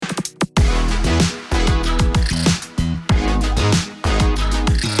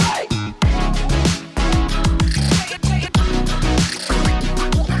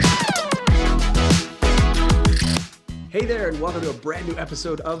welcome to a brand new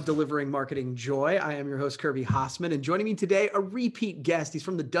episode of Delivering Marketing Joy. I am your host, Kirby Hassman, and joining me today, a repeat guest. He's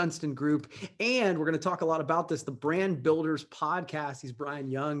from the Dunstan Group, and we're going to talk a lot about this, the Brand Builders Podcast. He's Brian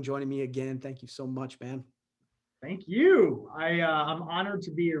Young joining me again. Thank you so much, man. Thank you. I'm honored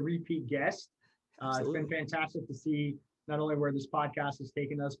to be a repeat guest. It's been fantastic to see not only where this podcast has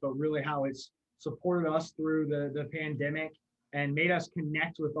taken us, but really how it's supported us through the pandemic and made us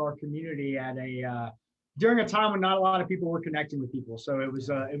connect with our community at during a time when not a lot of people were connecting with people. So it was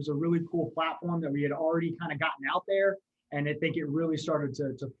a really cool platform that we had already kind of gotten out there, and I think it really started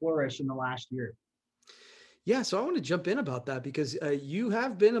to flourish in the last year. Yeah, so I want to jump in about that because you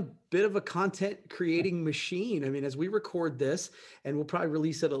have been a bit of a content creating machine. I mean, as we record this, and we'll probably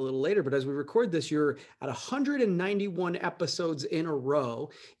release it a little later, but as we record this, you're at 191 episodes in a row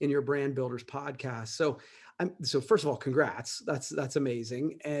in your Brand Builders podcast. So first of all, congrats. That's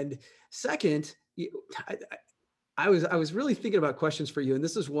amazing. And second, I was really thinking about questions for you, and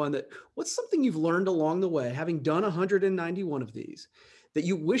this is one that, what's something you've learned along the way, having done 191 of these, that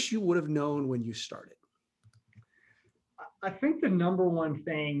you wish you would have known when you started? I think the number one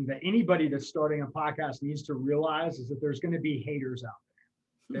thing that anybody that's starting a podcast needs to realize is that there's going to be haters out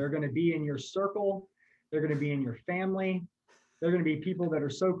there. They're going to be in your circle. They're going to be in your family. They're going to be people that are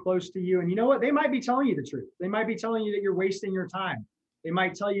so close to you. And you know what? They might be telling you the truth. They might be telling you that you're wasting your time. They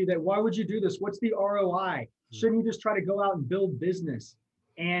might tell you that, why would you do this? What's the ROI? Shouldn't you just try to go out and build business?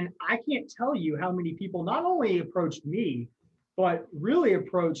 And I can't tell you how many people not only approached me, but really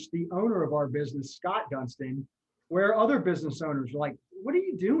approached the owner of our business, Scott Dunstan, where other business owners are like, what are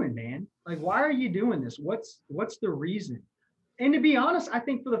you doing, man? Like, why are you doing this? What's the reason? And to be honest, I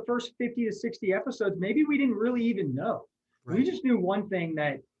think for the first 50 to 60 episodes, maybe we didn't really even know. Right. We just knew one thing,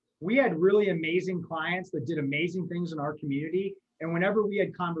 that we had really amazing clients that did amazing things in our community. And whenever we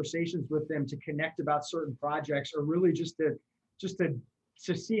had conversations with them to connect about certain projects, or really just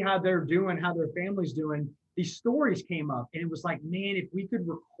to see how they're doing, how their family's doing, these stories came up. And it was like, man, if we could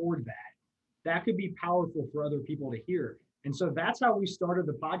record that could be powerful for other people to hear. And so that's how we started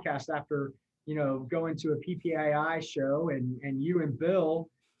the podcast after, going to a PPAI show and you and Bill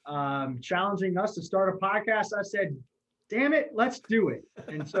challenging us to start a podcast. I said, damn it, let's do it.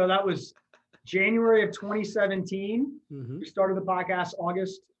 And so that was January of 2017. Mm-hmm. We started the podcast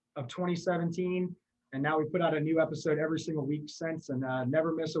August of 2017. And now we put out a new episode every single week since, and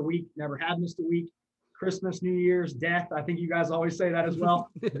never miss a week, never have missed a week. Christmas, New Year's, death. I think you guys always say that as well.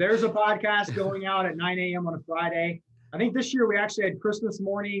 There's a podcast going out at 9 a.m. on a Friday. I think this year we actually had Christmas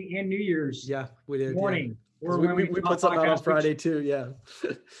morning and New Year's we did, morning. Yeah. We put something out on Friday too, yeah.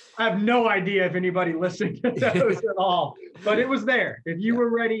 I have no idea if anybody listened to those at all, but it was there. If you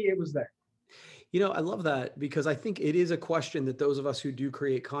were ready, it was there. I love that, because I think it is a question that those of us who do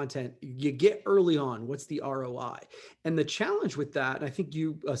create content, you get early on, what's the ROI? And the challenge with that, and I think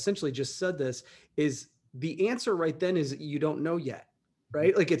you essentially just said this, is the answer right then is you don't know yet,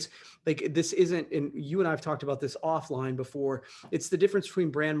 right? Like it's like, this isn't, and you and I have talked about this offline before, it's the difference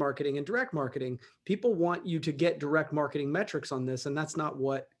between brand marketing and direct marketing. People want you to get direct marketing metrics on this, and that's not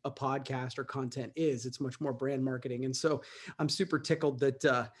what a podcast or content is. It's much more brand marketing. And so I'm super tickled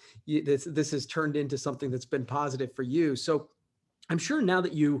that this has turned into something that's been positive for you. So I'm sure now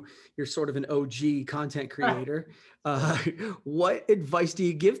that you're sort of an OG content creator, what advice do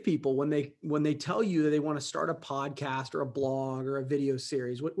you give people when they tell you that they want to start a podcast or a blog or a video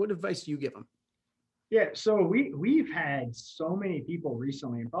series? What advice do you give them? Yeah, so we've had so many people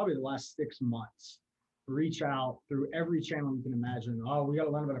recently, in probably the last 6 months, reach out through every channel you can imagine. Oh, we got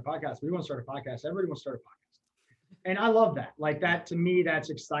to learn about a podcast. We want to start a podcast. Everybody wants to start a podcast. And I love that. Like that, to me, that's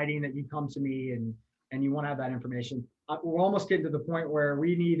exciting that you come to me and you want to have that information. We're almost getting to the point where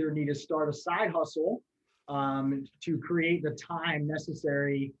we either need to start a side hustle to create the time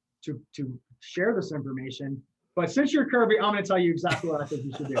necessary to share this information. But since you're Kirby, I'm going to tell you exactly what I think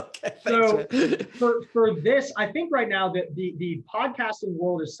you should do. Okay, so for this, I think right now that the podcasting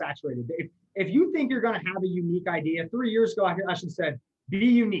world is saturated. If you think you're going to have a unique idea, 3 years ago, I should have said, be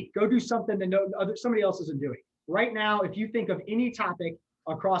unique. Go do something that somebody else isn't doing. Right now, if you think of any topic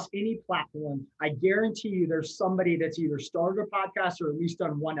across any platform, I guarantee you there's somebody that's either started a podcast or at least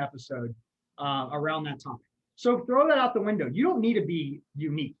done one episode around that topic. So throw that out the window. You don't need to be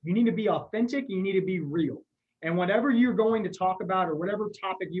unique. You need to be authentic. You need to be real. And whatever you're going to talk about, or whatever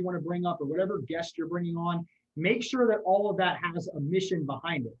topic you want to bring up, or whatever guest you're bringing on, make sure that all of that has a mission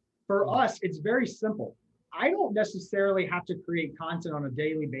behind it. For us, it's very simple. I don't necessarily have to create content on a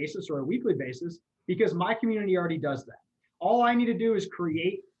daily basis or a weekly basis, because my community already does that. All I need to do is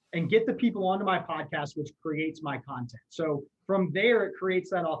create and get the people onto my podcast, which creates my content. So from there, it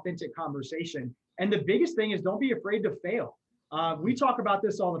creates that authentic conversation. And the biggest thing is, don't be afraid to fail. We talk about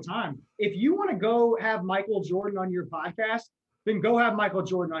this all the time. If you want to go have Michael Jordan on your podcast, then go have Michael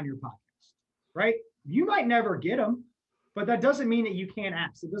Jordan on your podcast, right? You might never get him, but that doesn't mean that you can't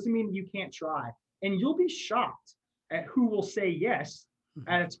ask. It doesn't mean that you can't try. And you'll be shocked at who will say yes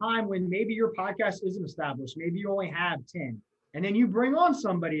at a time when maybe your podcast isn't established. Maybe you only have 10. And then you bring on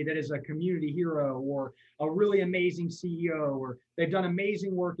somebody that is a community hero or a really amazing CEO, or they've done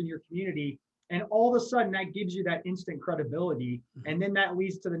amazing work in your community. And all of a sudden that gives you that instant credibility. And then that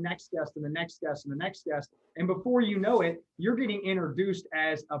leads to the next guest and the next guest and the next guest. And before you know it, you're getting introduced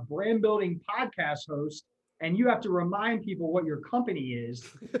as a brand building podcast host. And you have to remind people what your company is,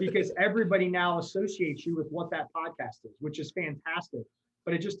 because everybody now associates you with what that podcast is, which is fantastic.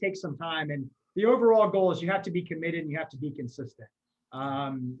 But it just takes some time. And the overall goal is you have to be committed and you have to be consistent.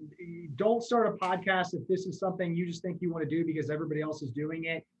 Don't start a podcast if this is something you just think you want to do because everybody else is doing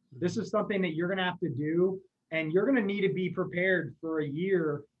it. This is something that you're going to have to do, and you're going to need to be prepared for a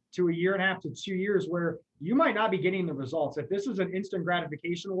year to a year and a half to 2 years where you might not be getting the results. If this is an instant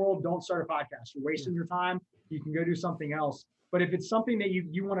gratification world, don't start a podcast. You're wasting your time. You can go do something else. But if it's something that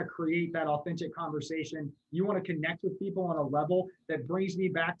you want to create that authentic conversation, you want to connect with people on a level that brings me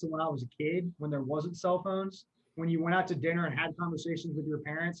back to when I was a kid, when there wasn't cell phones, when you went out to dinner and had conversations with your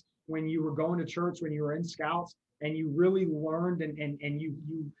parents, when you were going to church, when you were in scouts, and you really learned and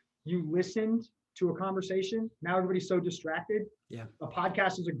you listened to a conversation. Now everybody's so distracted. Yeah. A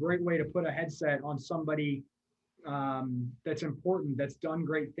podcast is a great way to put a headset on somebody that's important, that's done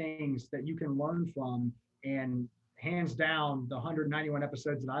great things that you can learn from. And hands down, the 191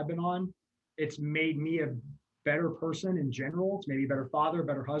 episodes that I've been on, it's made me a better person in general. It's made me a better father, a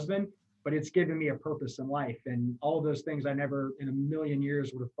better husband, but it's given me a purpose in life. And all of those things I never in a million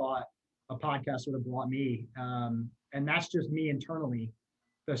years would have thought a podcast would have brought me. And that's just me internally.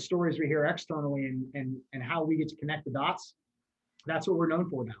 The stories we hear externally and how we get to connect the dots, that's what we're known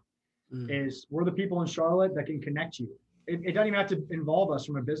for now, is we're the people in Charlotte that can connect you. It doesn't even have to involve us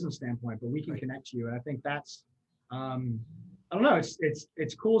from a business standpoint, but we can connect you. And I think that's, I don't know,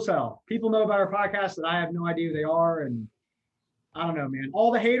 it's cool as hell. People know about our podcast that I have no idea who they are. And I don't know, man,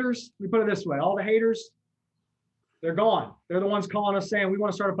 all the haters, we put it this way, all the haters, they're gone. They're the ones calling us saying, we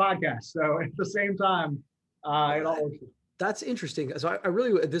want to start a podcast. So at the same time, it all works. That's interesting. So I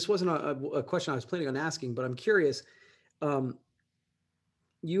really, this wasn't a question I was planning on asking, but I'm curious.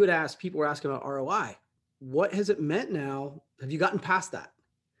 You had asked, people were asking about ROI. What has it meant now? Have you gotten past that?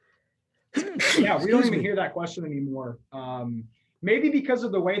 Yeah, we don't even hear that question anymore. Maybe because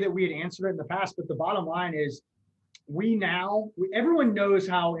of the way that we had answered it in the past, but the bottom line is everyone knows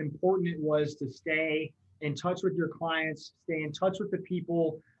how important it was to stay in touch with your clients, stay in touch with the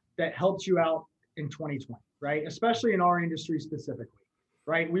people that helped you out in 2020, right? Especially in our industry specifically,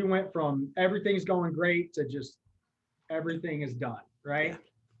 right? We went from everything's going great to just everything is done, right? Yeah.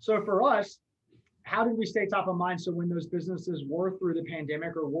 So for us, how did we stay top of mind? So when those businesses were through the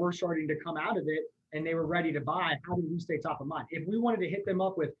pandemic or were starting to come out of it and they were ready to buy, how did we stay top of mind? If we wanted to hit them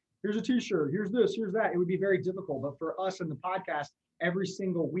up with, here's a t-shirt, here's this, here's that, it would be very difficult. But for us in the podcast, every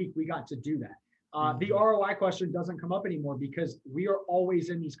single week, we got to do that. The ROI question doesn't come up anymore because we are always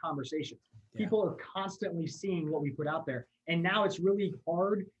in these conversations. Yeah. People are constantly seeing what we put out there. And now it's really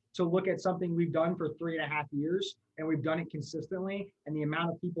hard to look at something we've done for 3.5 years and we've done it consistently, and the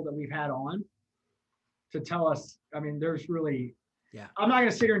amount of people that we've had on to tell us, I mean, there's really, I'm not going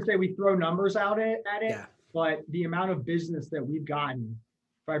to sit here and say we throw numbers out at it, but the amount of business that we've gotten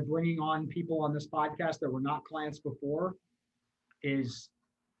by bringing on people on this podcast that were not clients before is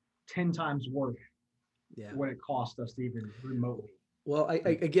 10 times worth what it cost us to even remotely. Well,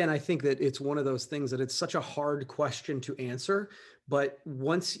 I think that it's one of those things that it's such a hard question to answer, but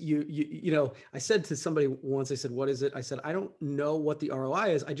once you know, I said to somebody once, I said, what is it? I said, I don't know what the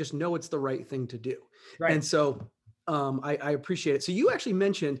ROI is. I just know it's the right thing to do. Right. And so I appreciate it. So you actually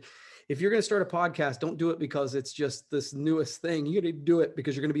mentioned, if you're going to start a podcast, don't do it because it's just this newest thing. You got to do it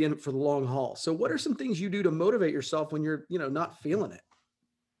because you're going to be in it for the long haul. So what are some things you do to motivate yourself when you're, not feeling it?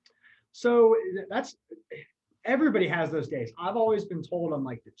 So everybody has those days. I've always been told I'm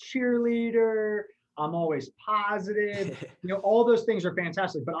like the cheerleader. I'm always positive. All those things are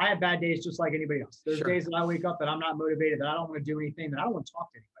fantastic, but I have bad days just like anybody else. There's days that I wake up that I'm not motivated, that I don't want to do anything, that I don't want to talk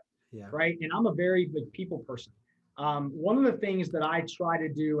to anybody. Right. And I'm a very big people person. One of the things that I try to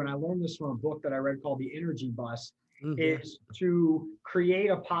do, and I learned this from a book that I read called The Energy Bus, is to create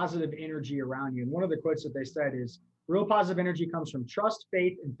a positive energy around you. And one of the quotes that they said is, real positive energy comes from trust,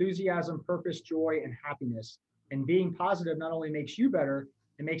 faith, enthusiasm, purpose, joy, and happiness. And being positive not only makes you better,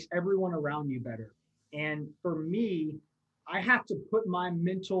 it makes everyone around you better. And for me, I have to put my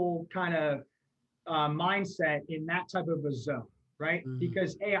mental kind of mindset in that type of a zone, right? Mhm.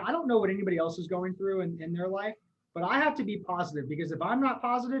 Because hey, I don't know what anybody else is going through in their life, but I have to be positive, because if I'm not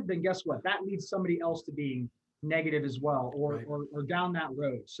positive, then guess what? That leads somebody else to being negative as well, or Right. or down that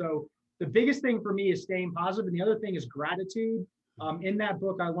road. So the biggest thing for me is staying positive, and the other thing is gratitude. In that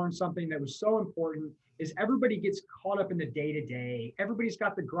book, I learned something that was so important. Is everybody gets caught up in the day to day. Everybody's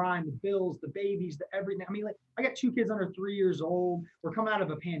got the grind, the bills, the babies, the everything. I mean, like I got two kids under 3 years old. We're coming out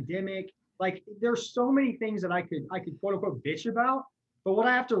of a pandemic. Like there's so many things that I could quote unquote bitch about. But what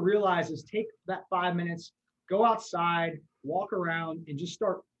I have to realize is take that 5 minutes, go outside, walk around, and just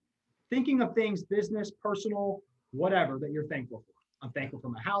start thinking of things, business, personal, whatever, that you're thankful for. I'm thankful for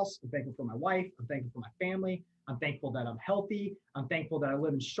my house. I'm thankful for my wife. I'm thankful for my family. I'm thankful that I'm healthy. I'm thankful that I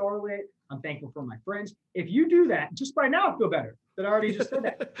live in Charlotte. I'm thankful for my friends. If you do that, just by now I feel better that I already just said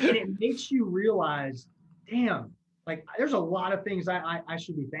that. And it makes you realize, damn, like there's a lot of things I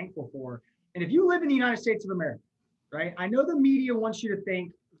should be thankful for. And if you live in the United States of America, right? I know the media wants you to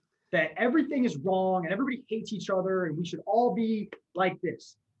think that everything is wrong and everybody hates each other and we should all be like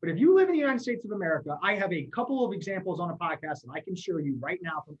this. But if you live in the United States of America, I have a couple of examples on a podcast that I can show you right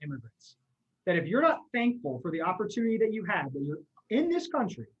now from immigrants. That if you're not thankful for the opportunity that you have, that you're in this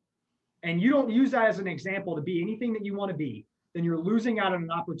country, and you don't use that as an example to be anything that you want to be, then you're losing out on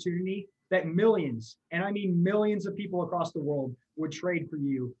an opportunity that millions, and I mean millions of people across the world would trade for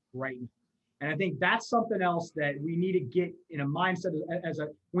you right now. And I think that's something else that we need to get in a mindset as a,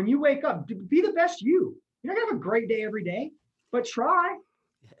 when you wake up, be the best you. You're not gonna have a great day every day, but try.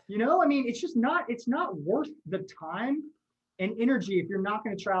 I mean, it's not worth the time and energy if you're not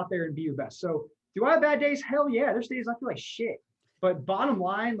going to try out there and be your best. So do I have bad days? Hell yeah. There's days I feel like shit. But bottom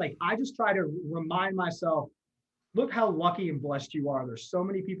line, like I just try to remind myself, look how lucky and blessed you are. There's so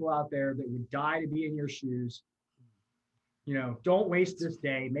many people out there that would die to be in your shoes. Don't waste this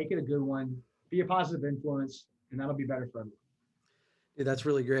day. Make it a good one. Be a positive influence, and that'll be better for everyone. Yeah, that's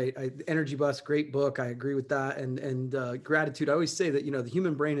really great. Energy Bus, great book. I agree with that. And gratitude. I always say that, the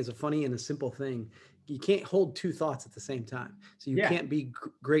human brain is a funny and a simple thing. You can't hold two thoughts at the same time. So you Yeah. can't be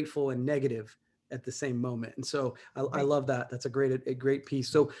grateful and negative at the same moment. And so I love that. That's a great piece.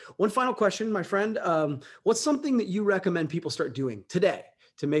 So one final question, my friend. What's something that you recommend people start doing today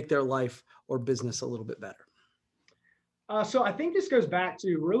to make their life or business a little bit better? So I think this goes back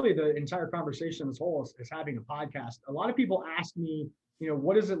to really the entire conversation as whole is having a podcast. A lot of people ask me,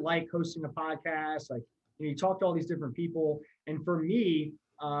 what is it like hosting a podcast? Like, you talk to all these different people. And for me,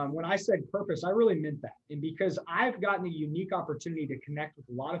 when I said purpose, I really meant that. And because I've gotten a unique opportunity to connect with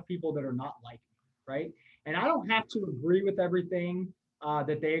a lot of people that are not like me, right? And I don't have to agree with everything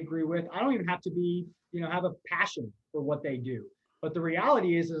that they agree with. I don't even have to be, have a passion for what they do. But the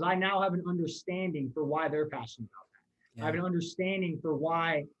reality is I now have an understanding for why they're passionate about that. Yeah. I have an understanding for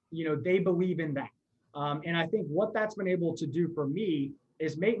why, they believe in that. And I think what that's been able to do for me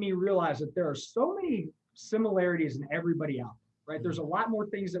is make me realize that there are so many similarities in everybody out there, right? Mm-hmm. There's a lot more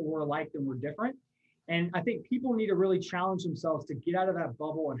things that we're alike than we're different. And I think people need to really challenge themselves to get out of that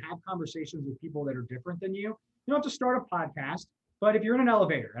bubble and have conversations with people that are different than you. You don't have to start a podcast, but if you're in an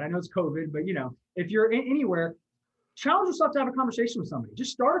elevator, and I know it's COVID, but if you're anywhere, challenge yourself to have a conversation with somebody.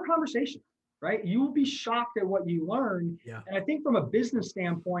 Just start a conversation. Right? You will be shocked at what you learn. Yeah. And I think from a business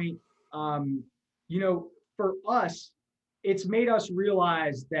standpoint, for us, it's made us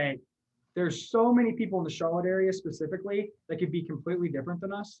realize that there's so many people in the Charlotte area specifically that could be completely different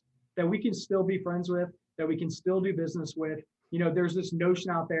than us, that we can still be friends with, that we can still do business with. There's this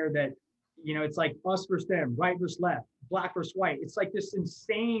notion out there that, it's like us versus them, right versus left, black versus white. It's like this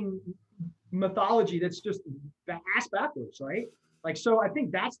insane mythology that's just ass backwards, right? Like, so I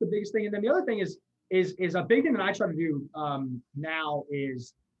think that's the biggest thing. And then the other thing is a big thing that I try to do now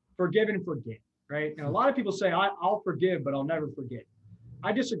is forgive and forget, right? And a lot of people say, I'll forgive, but I'll never forget.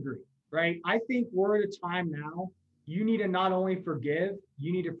 I disagree, right? I think we're at a time now, you need to not only forgive,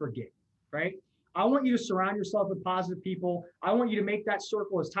 you need to forget, right? I want you to surround yourself with positive people. I want you to make that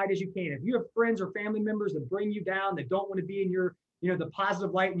circle as tight as you can. If you have friends or family members that bring you down, that don't want to be in your, the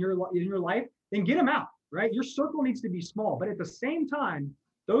positive light in your life, then get them out. Right? Your circle needs to be small, but at the same time,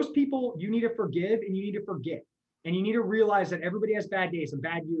 those people you need to forgive and you need to forget. And you need to realize that everybody has bad days and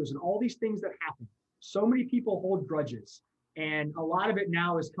bad years and all these things that happen. So many people hold grudges. And a lot of it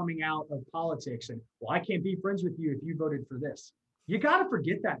now is coming out of politics. And, well, I can't be friends with you if you voted for this. You got to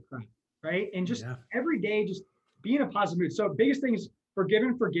forget that crap, right? And just every day, just be in a positive mood. So biggest thing is forgive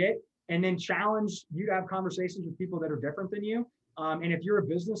and forget, and then challenge you to have conversations with people that are different than you. And if you're a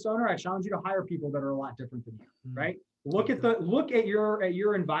business owner, I challenge you to hire people that are a lot different than you, right? Look at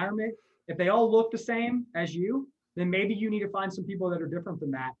your environment. If they all look the same as you, then maybe you need to find some people that are different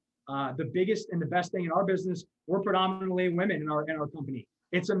than that The biggest and the best thing in our business, we're predominantly women in our company.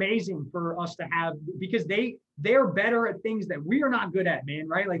 It's amazing for us to have, because they're better at things that we are not good at, man,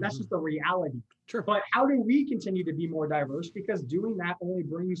 right? Like that's just the reality. Sure. But how do we continue to be more diverse? Because doing that only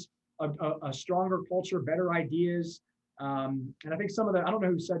brings a stronger culture, better ideas. And I think some of the, I don't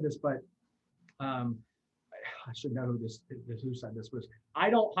know who said this, but I should know who said this was, I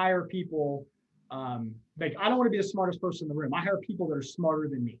don't hire people, like I don't want to be the smartest person in the room. I hire people that are smarter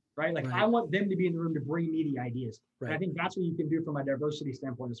than me, right? Like I want them to be in the room to bring me the ideas. And I think that's what you can do from a diversity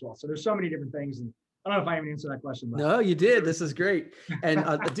standpoint as well. So there's so many different things, and I don't know if I even answered that question. No, you did. This is great. And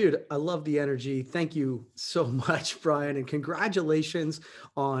dude, I love the energy. Thank you so much, Brian, and congratulations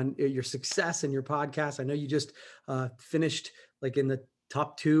on your success in your podcast. I know you just finished like in the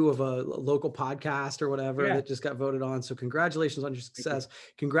top 2 of a local podcast or whatever that just got voted on. So congratulations on your success.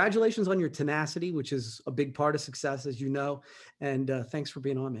 Congratulations on your tenacity, which is a big part of success, as you know. And thanks for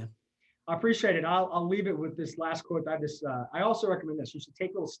being on, man. I appreciate it. I'll leave it with this last quote. I also recommend this. You should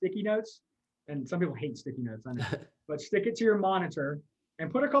take little sticky notes, and some people hate sticky notes, I know, but stick it to your monitor and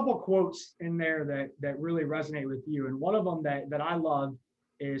put a couple quotes in there that really resonate with you. And one of them that I love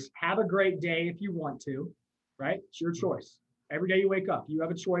is, have a great day if you want to, right? It's your choice. Every day you wake up, you have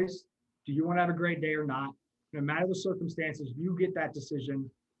a choice. Do you want to have a great day or not? No matter the circumstances, you get that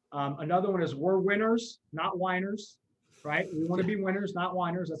decision. Another one is, we're winners, not whiners, right? We want to be winners, not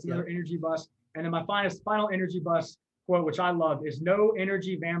whiners. That's another energy bus. And then my final energy bus quote, which I love, is, no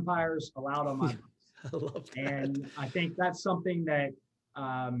energy vampires allowed on my bus. I love that. And I think that's something that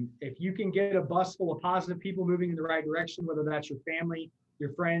if you can get a bus full of positive people moving in the right direction, whether that's your family,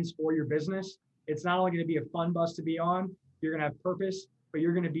 your friends, or your business, it's not only going to be a fun bus to be on, you're going to have purpose, but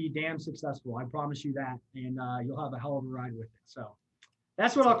you're going to be damn successful. I promise you that. And you'll have a hell of a ride with it. So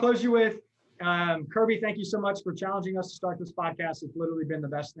that's what I'll close you with. Kirby, thank you so much for challenging us to start this podcast. It's literally been the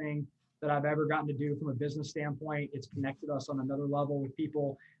best thing that I've ever gotten to do from a business standpoint. It's connected us on another level with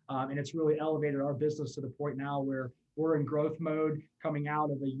people. And it's really elevated our business to the point now where we're in growth mode, coming out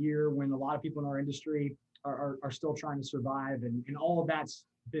of a year when a lot of people in our industry are still trying to survive. And all of that's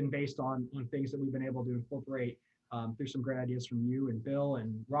been based on things that we've been able to incorporate through some great ideas from you and Bill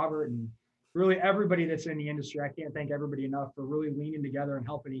and Robert and really everybody that's in the industry. I can't thank everybody enough for really leaning together and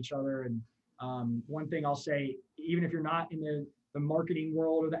helping each other. And one thing I'll say, even if you're not in the marketing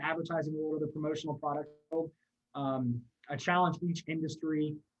world or the advertising world or the promotional product world, I challenge each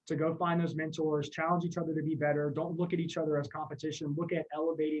industry to go find those mentors, challenge each other to be better. Don't look at each other as competition. Look at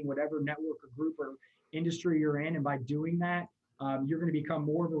elevating whatever network or group or industry you're in. And by doing that, you're going to become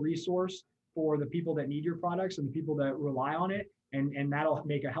more of a resource for the people that need your products and the people that rely on it. And that'll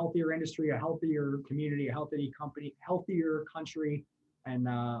make a healthier industry, a healthier community, a healthy company, healthier country. And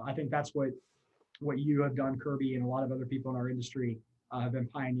I think that's what you have done, Kirby, and a lot of other people in our industry have been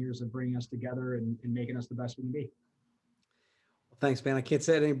pioneers of bringing us together and making us the best we can be. Well, thanks, man. I can't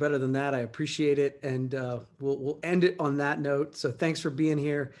say it any better than that. I appreciate it. And we'll end it on that note. So thanks for being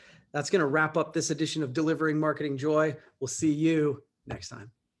here. That's going to wrap up this edition of Delivering Marketing Joy. We'll see you next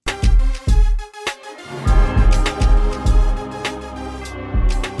time.